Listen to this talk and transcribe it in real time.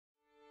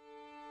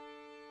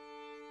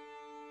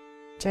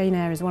Jane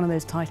Eyre is one of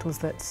those titles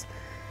that's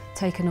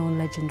taken on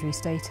legendary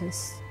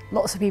status.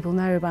 Lots of people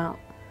know about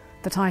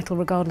the title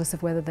regardless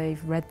of whether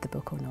they've read the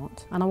book or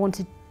not. And I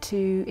wanted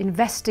to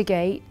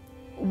investigate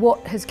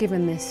what has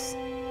given this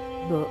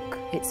book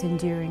its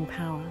enduring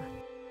power.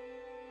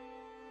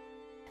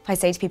 If I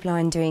say to people, oh,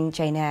 I'm doing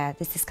Jane Eyre,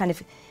 there's this kind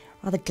of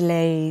rather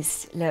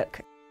glazed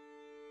look.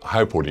 I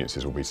hope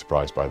audiences will be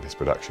surprised by this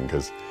production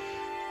because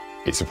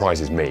it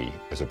surprises me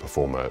as a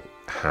performer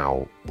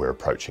how we're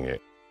approaching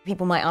it.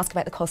 People might ask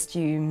about the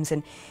costumes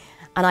and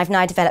I've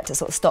now developed a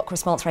sort of stock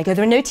response where I go,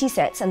 there are no tea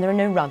sets and there are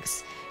no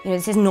rugs. You know,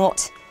 this is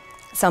not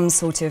some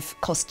sort of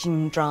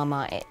costume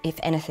drama. If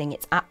anything,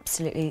 it's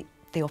absolutely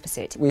the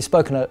opposite. We've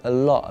spoken a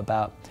lot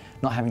about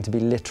not having to be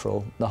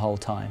literal the whole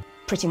time.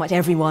 Pretty much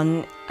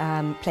everyone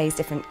plays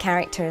different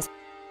characters.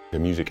 The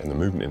music and the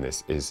movement in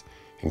this is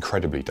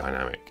incredibly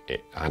dynamic.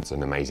 It adds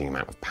an amazing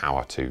amount of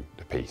power to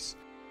the piece.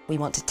 We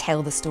want to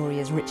tell the story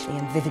as richly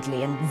and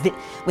vividly and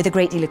with a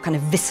great deal of kind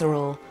of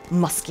visceral,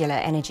 muscular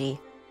energy.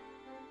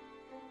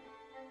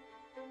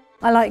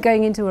 I like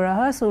going into a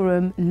rehearsal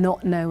room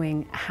not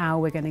knowing how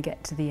we're going to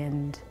get to the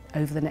end.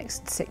 Over the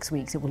next 6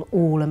 weeks, it will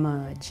all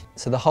emerge.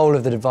 So the whole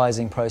of the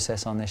devising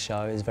process on this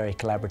show is very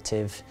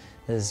collaborative.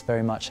 There's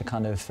very much a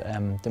kind of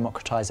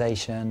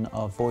democratisation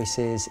of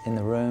voices in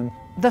the room.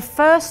 The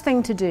first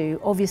thing to do,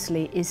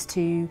 obviously, is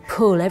to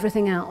pull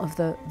everything out of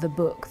the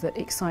book that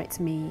excites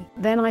me.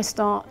 Then I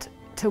start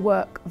to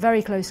work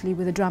very closely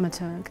with a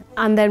dramaturg.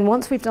 And then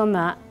once we've done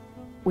that,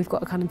 we've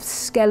got a kind of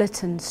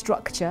skeleton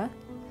structure,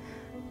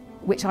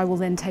 which I will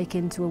then take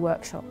into a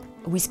workshop.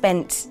 We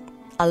spent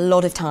a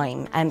lot of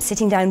time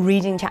sitting down,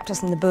 reading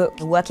chapters from the book,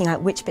 working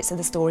out which bits of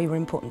the story were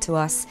important to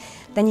us.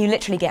 Then you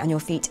literally get on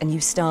your feet and you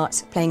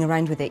start playing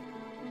around with it.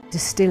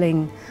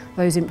 Distilling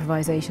those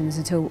improvisations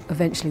until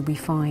eventually we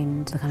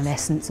find the kind of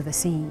essence of a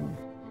scene.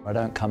 I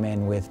don't come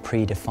in with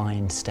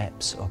predefined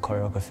steps or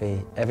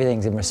choreography.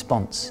 Everything's in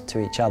response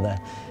to each other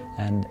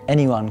and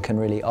anyone can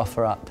really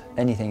offer up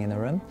anything in the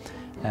room.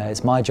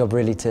 It's my job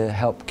really to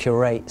help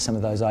curate some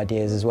of those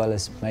ideas as well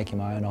as making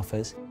my own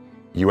offers.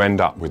 You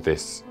end up with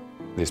this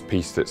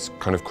piece that's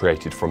kind of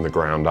created from the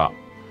ground up,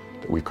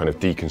 that we've kind of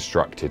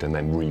deconstructed and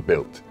then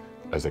rebuilt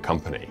as a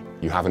company.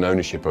 You have an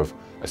ownership of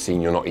a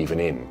scene you're not even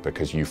in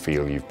because you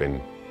feel you've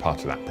been part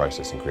of that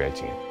process in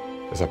creating it.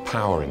 There's a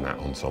power in that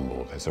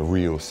ensemble. There's a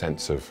real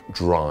sense of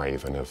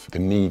drive and of the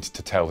need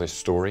to tell this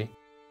story.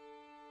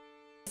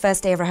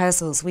 First day of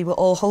rehearsals, we were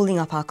all holding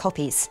up our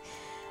copies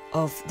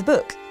of the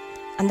book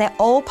and they're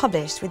all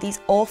published with these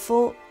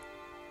awful,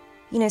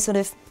 you know, sort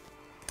of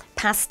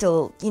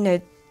pastel, you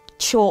know,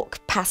 chalk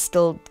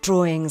pastel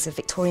drawings of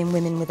Victorian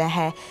women with their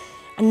hair,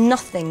 and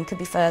nothing could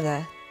be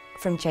further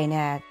from Jane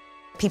Eyre.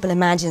 People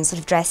imagine sort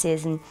of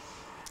dresses and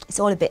it's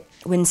all a bit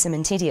winsome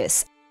and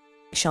tedious.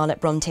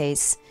 Charlotte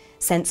Bronte's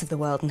sense of the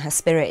world and her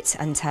spirit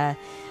and her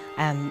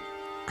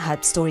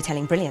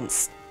storytelling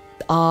brilliance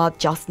are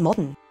just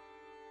modern.